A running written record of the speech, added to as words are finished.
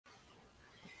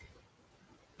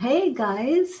Hey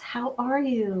guys, how are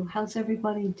you? How's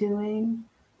everybody doing?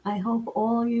 I hope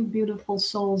all you beautiful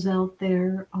souls out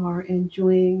there are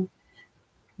enjoying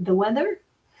the weather,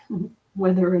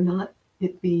 whether or not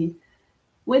it be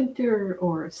winter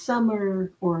or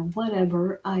summer or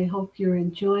whatever. I hope you're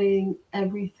enjoying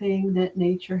everything that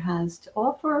nature has to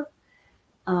offer,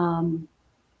 um,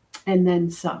 and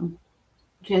then some.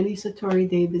 Jenny Satori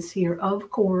Davis here, of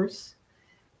course.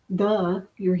 Duh,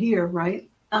 you're here, right?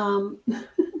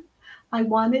 I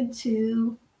wanted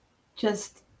to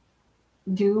just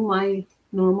do my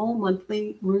normal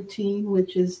monthly routine,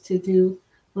 which is to do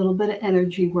a little bit of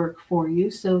energy work for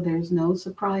you. So there's no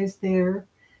surprise there.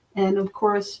 And of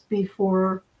course,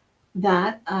 before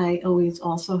that, I always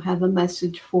also have a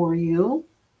message for you.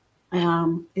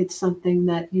 It's something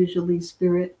that usually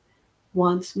Spirit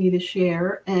wants me to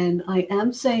share. And I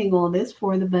am saying all this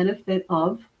for the benefit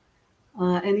of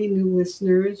any new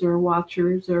listeners or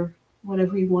watchers or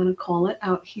whatever you want to call it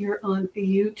out here on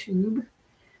YouTube.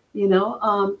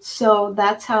 So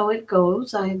that's how it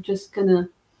goes. I'm just gonna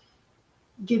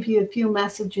give you a few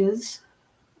messages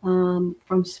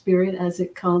from Spirit as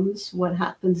it comes. What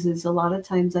happens is a lot of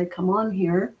times I come on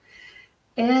here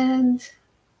and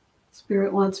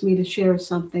Spirit wants me to share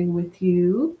something with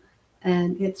you,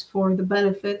 and it's for the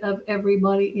benefit of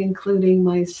everybody, including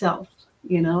myself.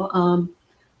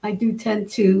 I do tend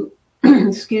to,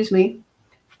 excuse me,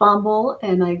 fumble,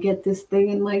 and I get this thing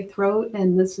in my throat,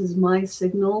 and this is my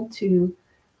signal to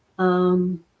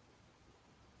um,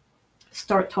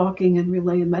 start talking and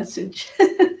relay a message.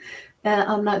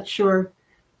 I'm not sure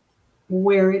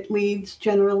where it leads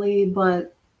generally,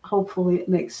 but hopefully it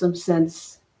makes some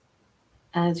sense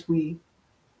as we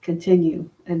continue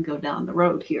and go down the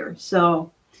road here.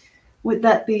 So, with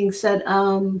that being said,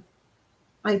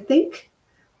 I think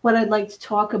what I'd like to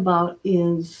talk about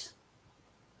is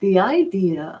the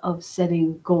idea of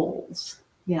setting goals.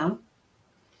 Yeah.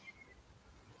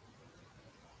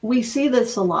 We see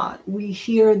this a lot. We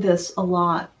hear this a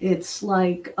lot. It's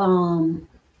like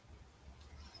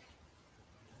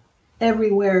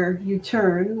everywhere you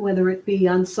turn, whether it be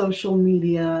on social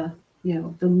media,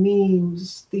 the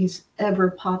memes, these ever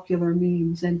popular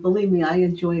memes. And believe me, I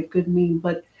enjoy a good meme,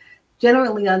 but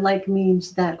generally I like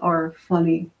memes that are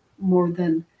funny more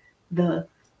than the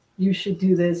you should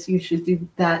do this, you should do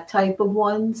that type of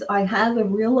ones. I have a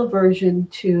real aversion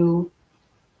to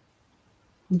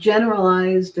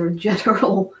generalized or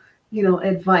general,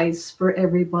 advice for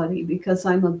everybody because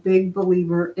I'm a big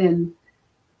believer in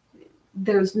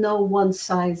there's no one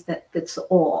size that fits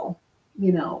all,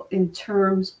 in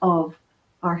terms of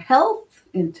our health,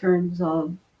 in terms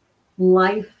of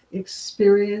life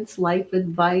experience, life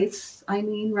advice, I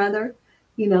mean, rather,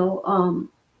 you know, um,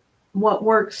 what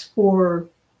works for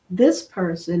this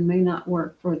person may not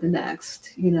work for the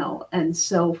next, And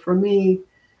so for me,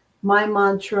 my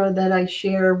mantra that I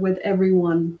share with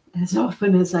everyone as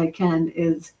often as I can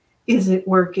is it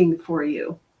working for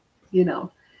you? You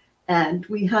know, and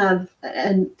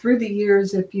through the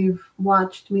years, if you've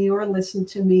watched me or listened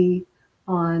to me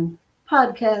on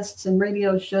podcasts and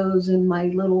radio shows and my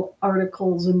little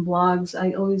articles and blogs,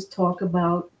 I always talk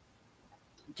about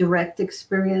direct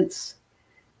experience.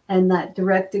 And that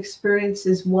direct experience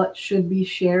is what should be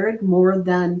shared more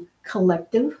than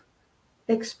collective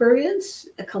experience,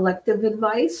 a collective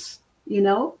advice, you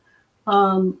know.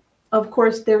 Um, of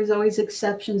course, there's always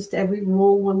exceptions to every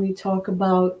rule when we talk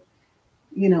about,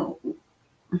 you know,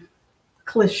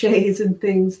 cliches and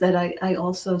things that I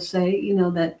also say,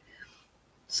 that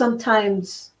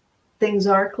sometimes things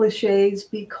are cliches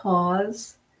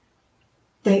because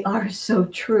they are so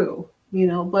true,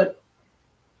 but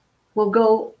we'll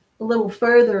go a little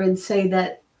further and say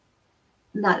that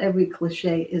not every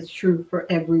cliche is true for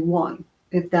everyone,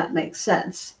 if that makes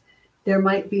sense. There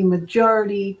might be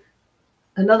majority,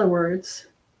 in other words,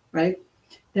 right?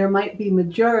 There might be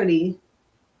majority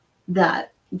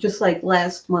that, just like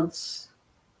last month's,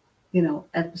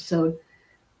 episode,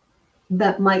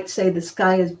 that might say the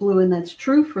sky is blue and that's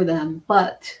true for them,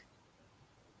 but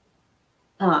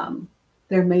um,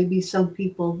 there may be some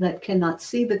people that cannot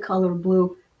see the color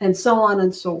blue, and so on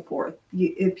and so forth.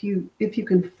 If you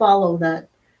can follow that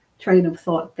train of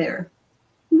thought there.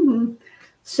 Mhm.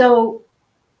 So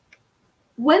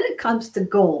when it comes to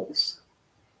goals,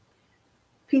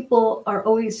 people are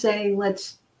always saying,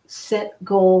 let's set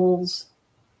goals,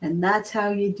 and that's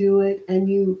how you do it. And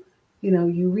you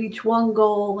reach one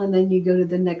goal, and then you go to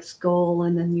the next goal,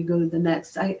 and then you go to the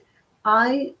next.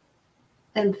 I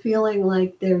am feeling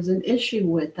like there's an issue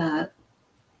with that,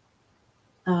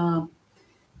 um,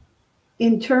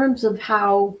 in terms of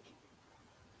how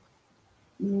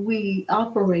we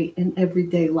operate in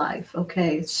everyday life.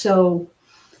 Okay, so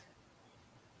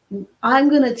I'm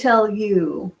going to tell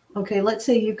you, okay, let's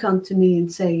say you come to me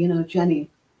and say, Jenny,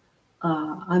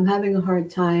 I'm having a hard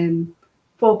time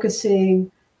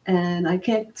focusing and I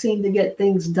can't seem to get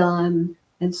things done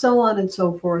and so on and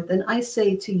so forth. And I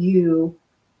say to you,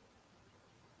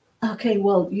 okay,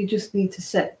 well, you just need to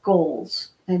set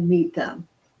goals and meet them.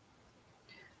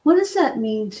 What does that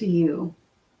mean to you?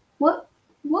 What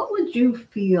what would you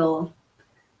feel?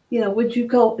 Would you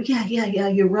go, yeah, yeah, yeah,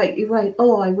 you're right, you're right.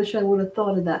 Oh, I wish I would have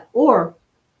thought of that. Or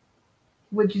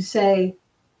would you say,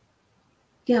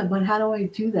 yeah, but how do I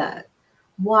do that?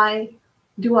 Why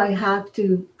do I have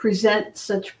to present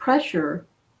such pressure,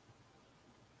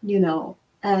 you know?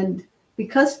 And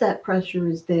because that pressure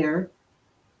is there,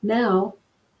 now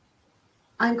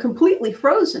I'm completely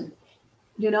frozen,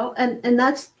 and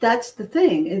that's the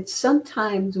thing. It's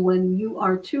sometimes when you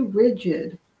are too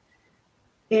rigid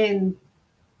in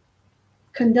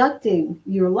conducting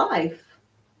your life,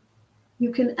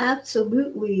 you can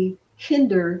absolutely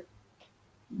hinder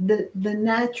the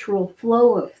natural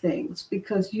flow of things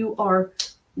because you are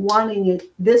wanting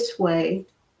it this way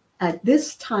at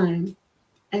this time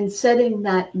and setting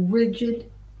that rigid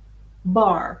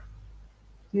bar.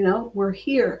 We're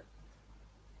here.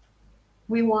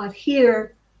 We want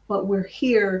here, but we're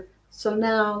here. So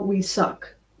now we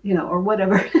suck, or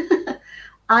whatever.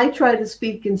 I try to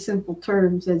speak in simple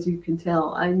terms, as you can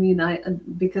tell. I mean,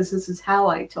 because this is how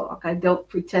I talk. I don't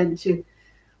pretend to,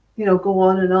 go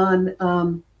on and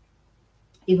on.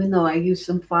 Even though I use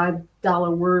some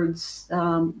 $5 words,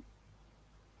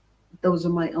 those are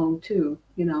my own too.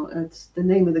 It's the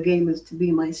name of the game is to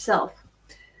be myself.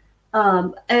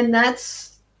 And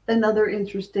that's another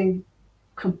interesting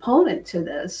component to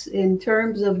this in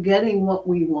terms of getting what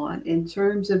we want, in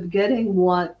terms of getting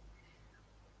what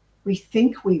we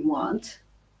think we want,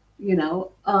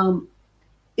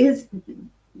 is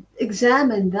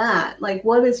examine that. Like,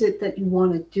 what is it that you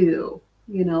want to do?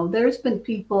 There's been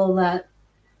people that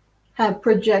have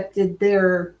projected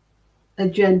their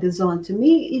agendas onto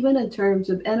me, even in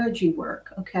terms of energy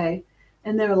work. Okay.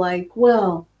 And they're like,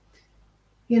 well,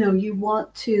 you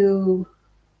want to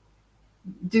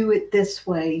do it this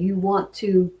way. You want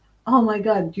to, oh my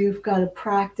God, you've got to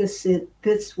practice it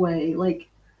this way. Like,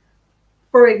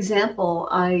 for example,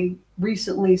 I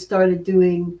recently started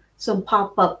doing some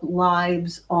pop-up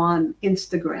lives on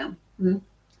Instagram.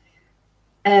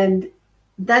 And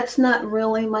that's not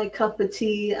really my cup of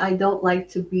tea. I don't like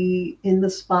to be in the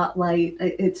spotlight.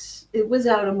 It was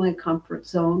out of my comfort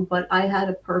zone, but I had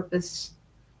a purpose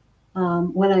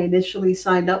when I initially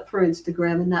signed up for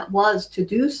Instagram, and that was to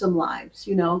do some lives,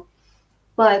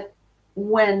 But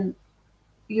when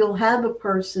you'll have a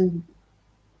person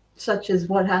such as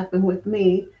what happened with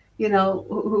me,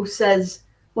 who says,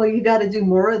 well, you got to do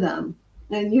more of them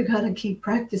and you got to keep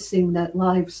practicing that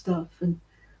live stuff. And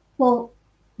well,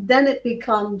 then it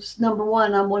becomes, number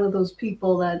one, I'm one of those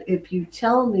people that if you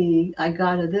tell me I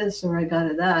gotta this or I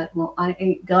gotta that, well, I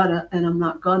ain't gotta and I'm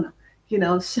not gonna,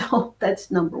 so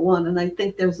that's number one. And I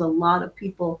think there's a lot of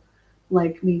people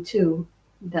like me too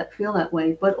that feel that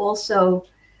way. But also,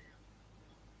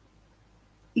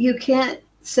 you can't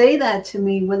say that to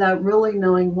me without really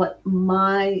knowing what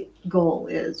my goal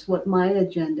is, what my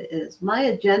agenda is. My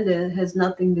agenda has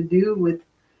nothing to do with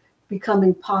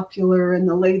becoming popular and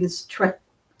the latest trend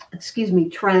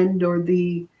or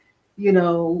the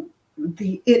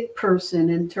it person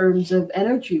in terms of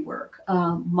energy work.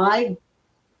 My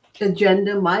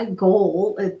agenda, my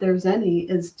goal, if there's any,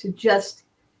 is to just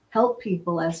help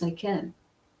people as I can.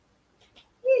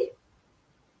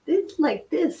 It's like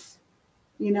this,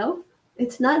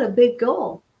 it's not a big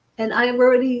goal, and I've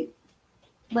already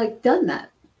done that.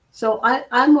 So I've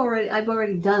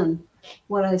already done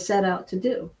what I set out to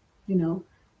do,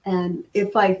 and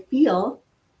if I feel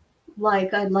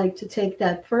like I'd like to take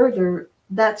that further,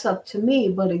 that's up to me.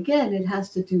 But again, it has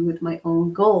to do with my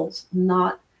own goals,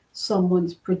 not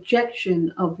someone's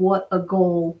projection of what a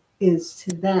goal is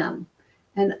to them.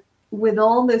 And with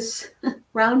all this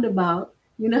roundabout,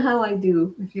 you know how I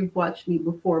do if you've watched me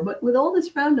before, but with all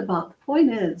this roundabout, the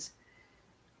point is,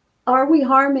 are we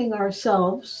harming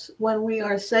ourselves when we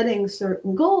are setting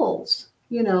certain goals,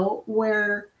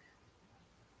 where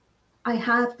I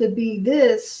have to be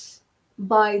this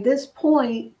by this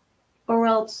point or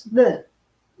else this,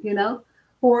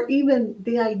 or even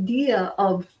the idea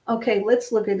of, okay,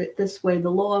 let's look at it this way, the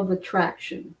law of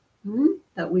attraction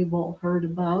that we've all heard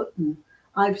about. And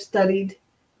I've studied,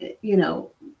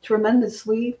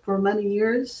 tremendously for many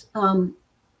years. The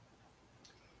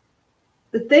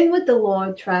thing with the law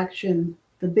of attraction,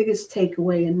 the biggest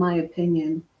takeaway, in my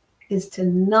opinion, is to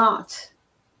not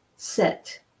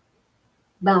set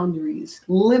boundaries,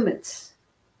 limits,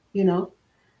 you know.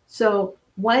 So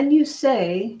when you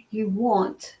say you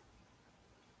want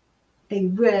a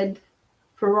red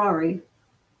Ferrari,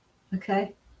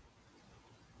 okay,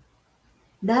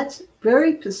 that's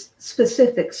very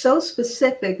specific, so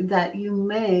specific that you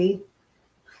may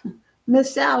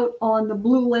miss out on the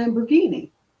blue Lamborghini.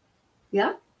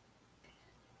 Yeah.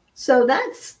 So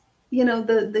that's,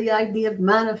 the idea of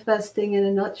manifesting in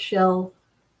a nutshell.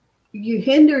 You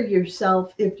hinder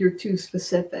yourself if you're too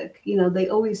specific. They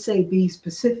always say be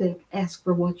specific, ask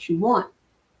for what you want.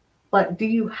 But do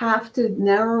you have to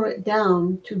narrow it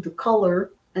down to the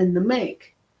color and the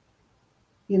make?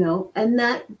 And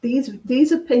that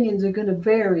these opinions are going to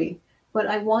vary, but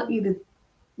I want you to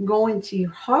go into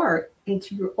your heart,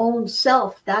 into your own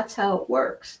self. That's how it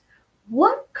works.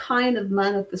 What kind of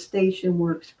manifestation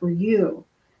works for you?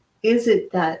 Is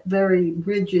it that very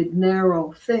rigid,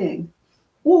 narrow thing?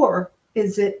 Or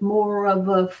is it more of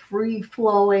a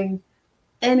free-flowing,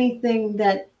 anything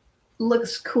that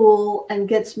looks cool and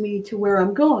gets me to where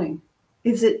I'm going?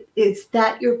 Is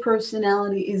that your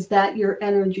personality? Is that your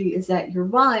energy? Is that your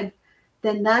vibe?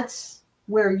 Then that's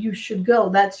where you should go.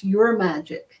 That's your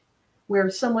magic.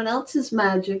 Where someone else's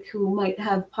magic, who might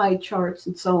have pie charts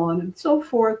and so on and so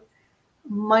forth,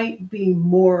 might be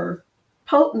more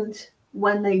potent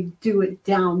when they do it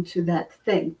down to that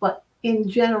thing. But in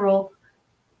general,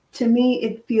 to me,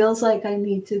 it feels like I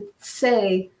need to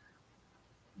say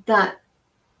that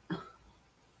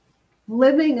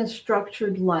living a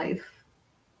structured life,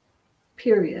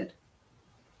 period,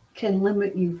 can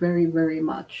limit you very, very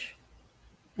much.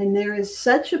 And there is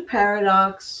such a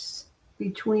paradox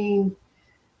between,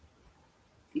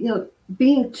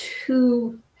 being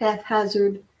too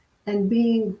haphazard and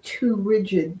being too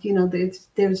rigid.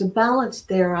 There's a balance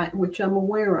there, which I'm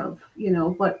aware of,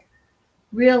 but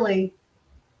really,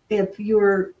 if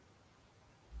your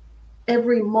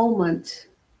every moment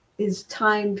is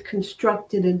timed,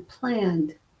 constructed, and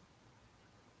planned,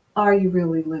 are you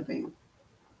really living?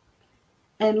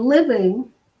 And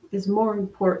living is more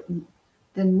important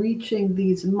than reaching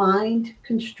these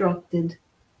mind-constructed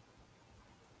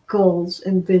goals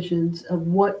and visions of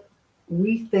what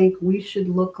we think we should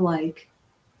look like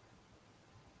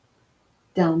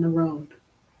down the road,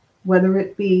 whether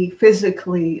it be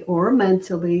physically or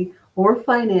mentally or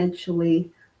financially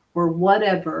or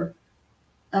whatever.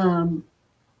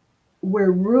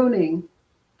 We're ruining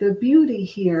the beauty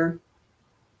here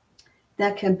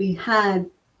that can be had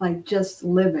by just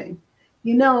living.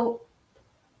 A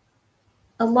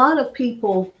lot of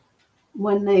people,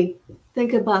 when they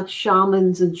think about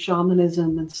shamans and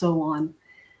shamanism and so on,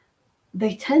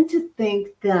 they tend to think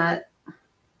that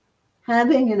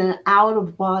having an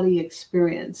out-of-body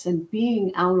experience and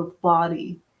being out of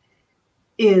body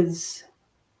is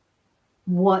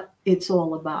what it's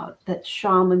all about, that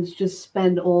shamans just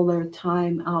spend all their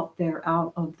time out there,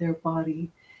 out of their body.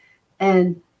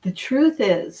 And the truth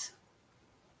is,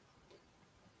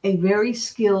 a very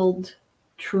skilled,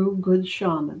 true, good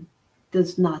shaman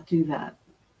does not do that.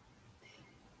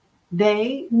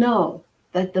 They know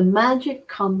that the magic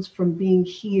comes from being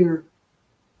here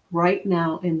right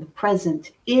now in the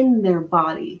present, in their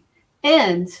body.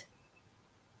 And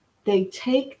they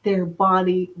take their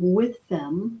body with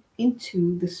them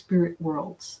into the spirit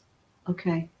worlds.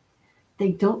 Okay?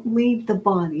 They don't leave the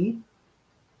body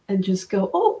and just go,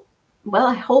 oh, well,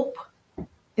 I hope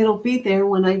it'll be there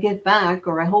when I get back,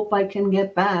 or I hope I can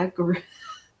get back, or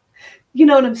you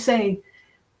know what I'm saying?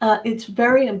 It's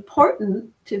very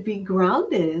important to be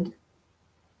grounded.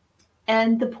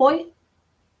 And the point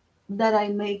that I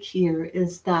make here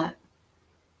is that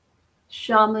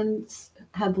shamans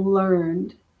have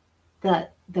learned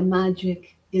that the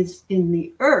magic is in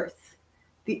the earth.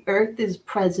 The earth is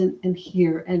present and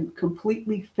here and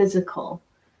completely physical.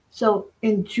 So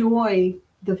enjoy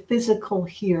the physical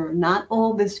here, not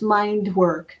all this mind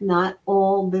work, not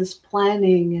all this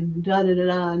planning and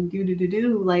da-da-da-da and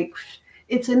do-do-do-do. Like,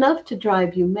 it's enough to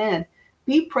drive you mad.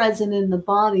 Be present in the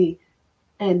body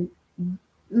and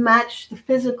match the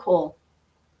physical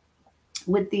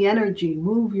with the energy.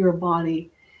 Move your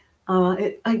body.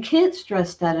 I can't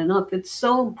stress that enough. It's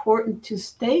so important to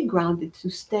stay grounded, to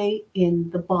stay in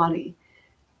the body.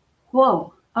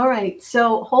 Whoa. All right.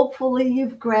 So hopefully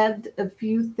you've grabbed a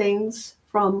few things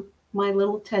from my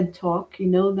little TED Talk. You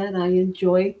know that I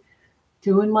enjoy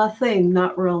doing my thing.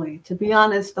 Not really. To be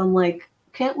honest, I'm like,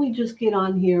 can't we just get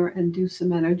on here and do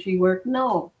some energy work?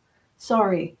 No.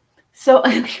 Sorry. So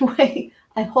anyway,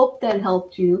 I hope that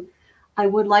helped you. I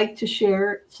would like to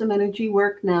share some energy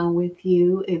work now with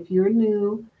you. If you're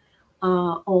new,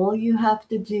 All you have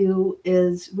to do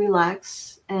is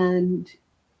relax, and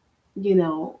you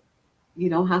know, you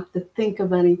don't have to think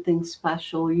of anything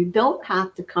special. You don't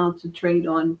have to concentrate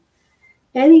on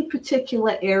any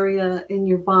particular area in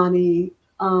your body,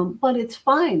 but it's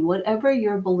fine. Whatever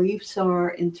your beliefs are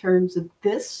in terms of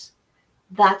this,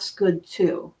 that's good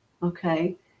too.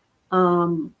 Okay.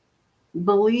 Um,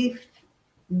 Belief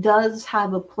does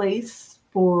have a place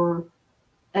for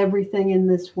everything in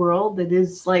this world. It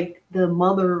is like the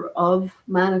mother of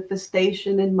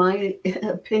manifestation, in my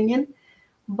opinion.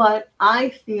 But I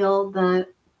feel that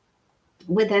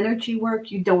with energy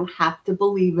work, you don't have to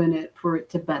believe in it for it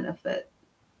to benefit.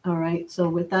 All right. So,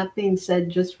 with that being said,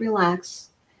 just relax.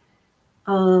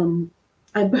 Um,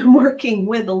 I've been working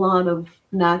with a lot of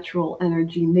natural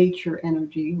energy, nature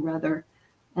energy, rather.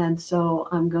 And so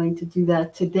I'm going to do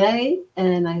that today.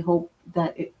 And I hope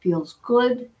that it feels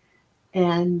good.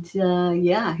 And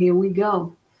yeah, here we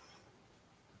go.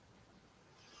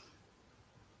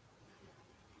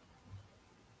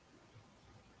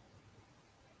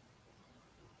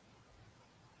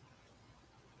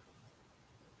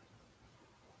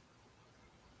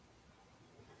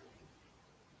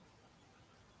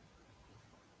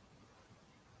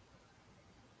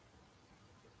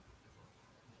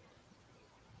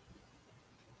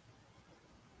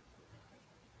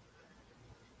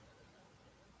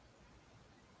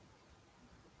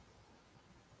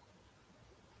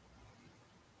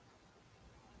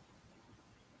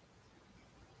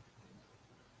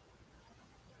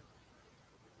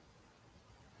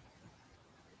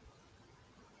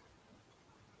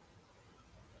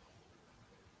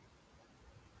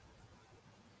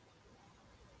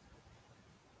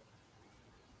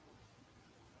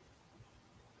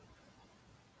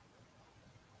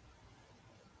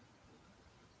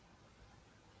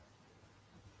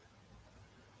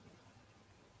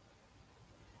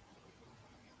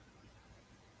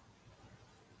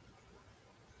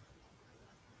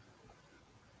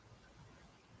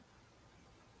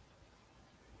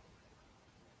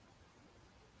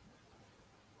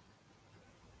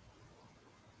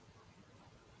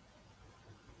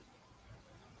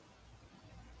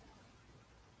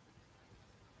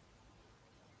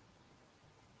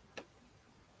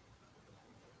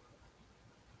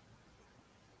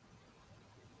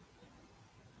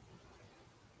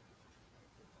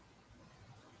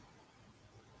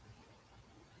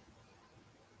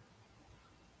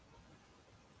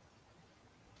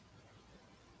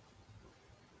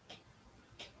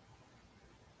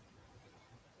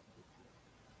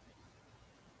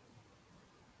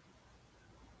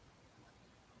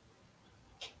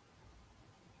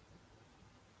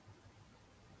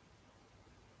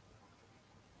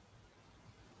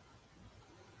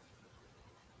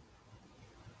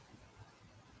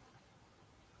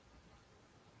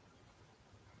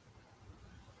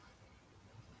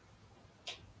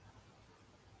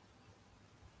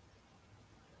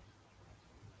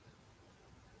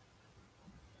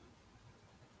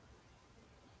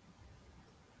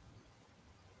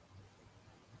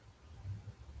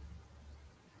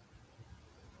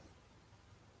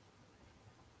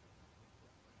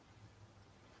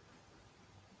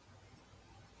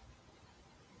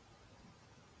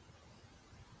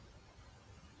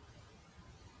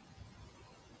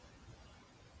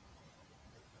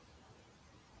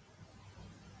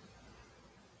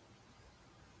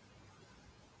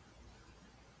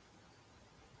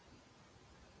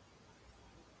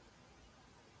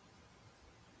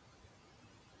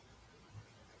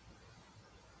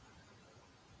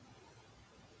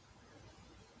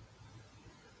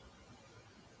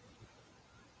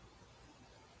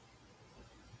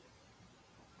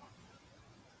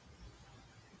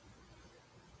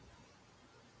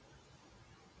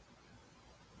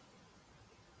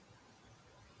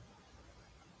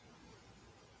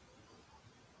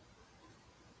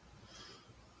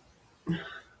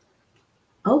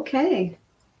 Okay.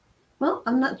 Well,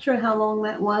 I'm not sure how long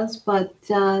that was, but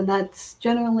that's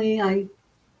generally, I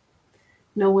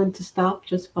know when to stop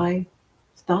just by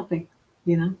stopping,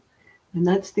 you know? And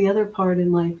that's the other part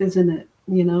in life, isn't it?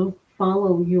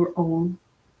 Follow your own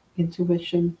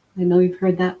intuition. I know you've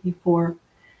heard that before,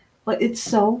 but it's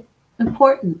so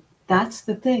important. That's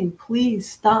the thing. Please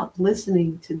stop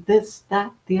listening to this,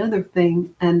 that, the other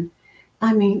thing. And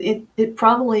I mean, it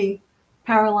probably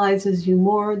paralyzes you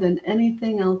more than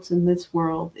anything else in this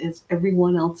world is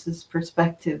everyone else's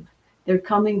perspective. They're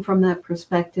coming from that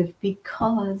perspective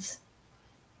because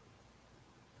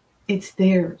it's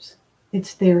theirs.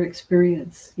 It's their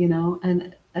experience,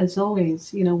 and as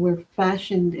always, we're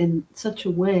fashioned in such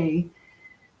a way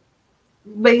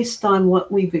based on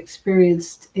what we've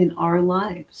experienced in our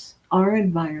lives. our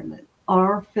environment,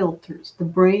 our filters. The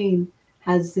brain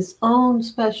has this own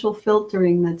special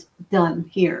filtering that's done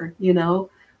here.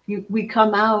 We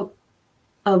come out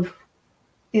of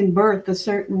in birth a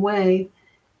certain way,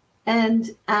 and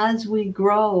as we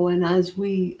grow and as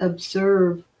we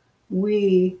observe,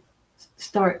 we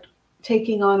start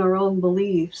taking on our own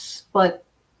beliefs, but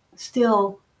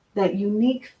still that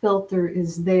unique filter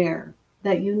is there.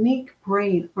 That unique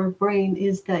brain, our brain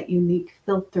is that unique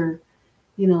filter.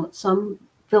 Some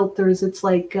filters, it's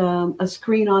like a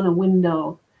screen on a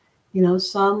window.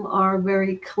 Some are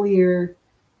very clear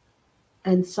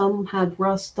and some have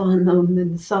rust on them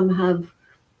and some have,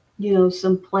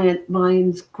 some plant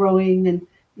vines growing. And,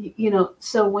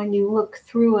 so when you look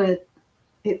through it,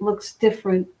 it looks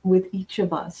different with each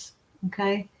of us.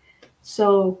 Okay.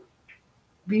 So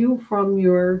view from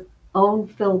your own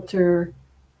filter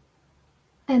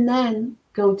and then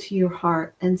go to your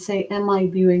heart and say, am I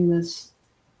viewing this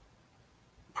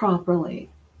properly?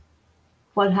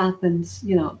 What happens,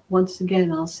 once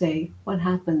again, I'll say, what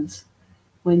happens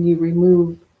when you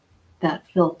remove that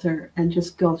filter and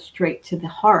just go straight to the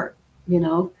heart?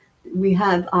 We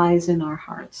have eyes in our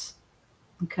hearts.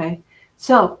 Okay.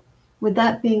 So with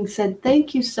that being said,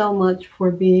 thank you so much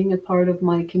for being a part of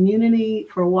my community,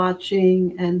 for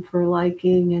watching and for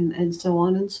liking and so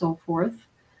on and so forth.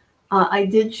 I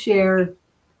did share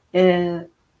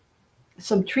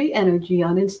some tree energy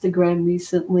on Instagram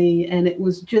recently, and it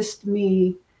was just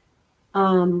me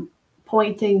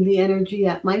pointing the energy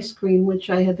at my screen, which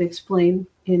I have explained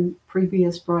in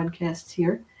previous broadcasts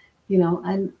here.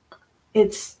 And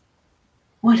it's,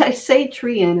 when I say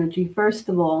tree energy, first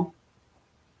of all,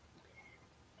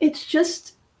 it's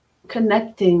just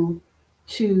connecting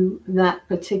to that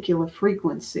particular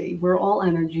frequency. We're all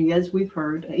energy, as we've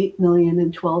heard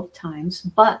 8,000,012 times.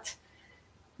 But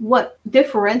what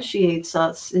differentiates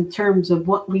us in terms of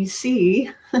what we see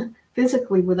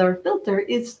physically with our filter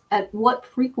is at what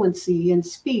frequency and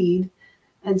speed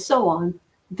and so on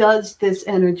does this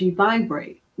energy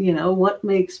vibrate. What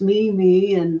makes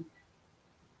me and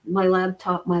my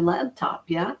laptop,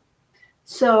 yeah?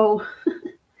 So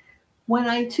when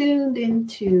I tuned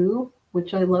into,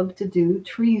 which I love to do,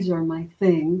 trees are my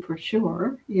thing for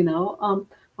sure,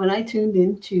 when I tuned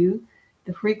into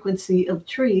the frequency of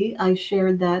tree, I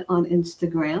shared that on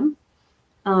Instagram.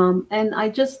 And I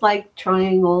just like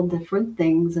trying all different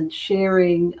things and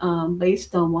sharing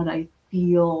based on what I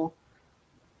feel,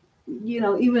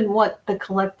 even what the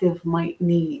collective might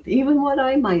need, even what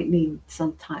I might need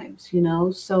sometimes,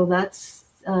 So that's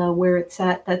where it's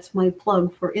at. That's my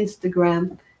plug for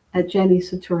Instagram at Jenny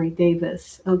Satori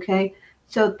Davis. Okay.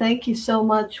 So thank you so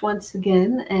much once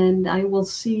again, and I will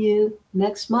see you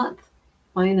next month.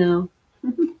 Bye now.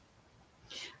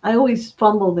 I always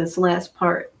fumble this last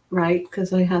part, right?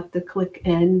 Because I have to click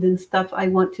end and stuff. I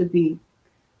want to be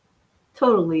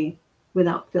totally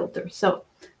without filter. So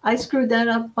I screwed that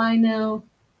up. Bye now.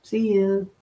 See you.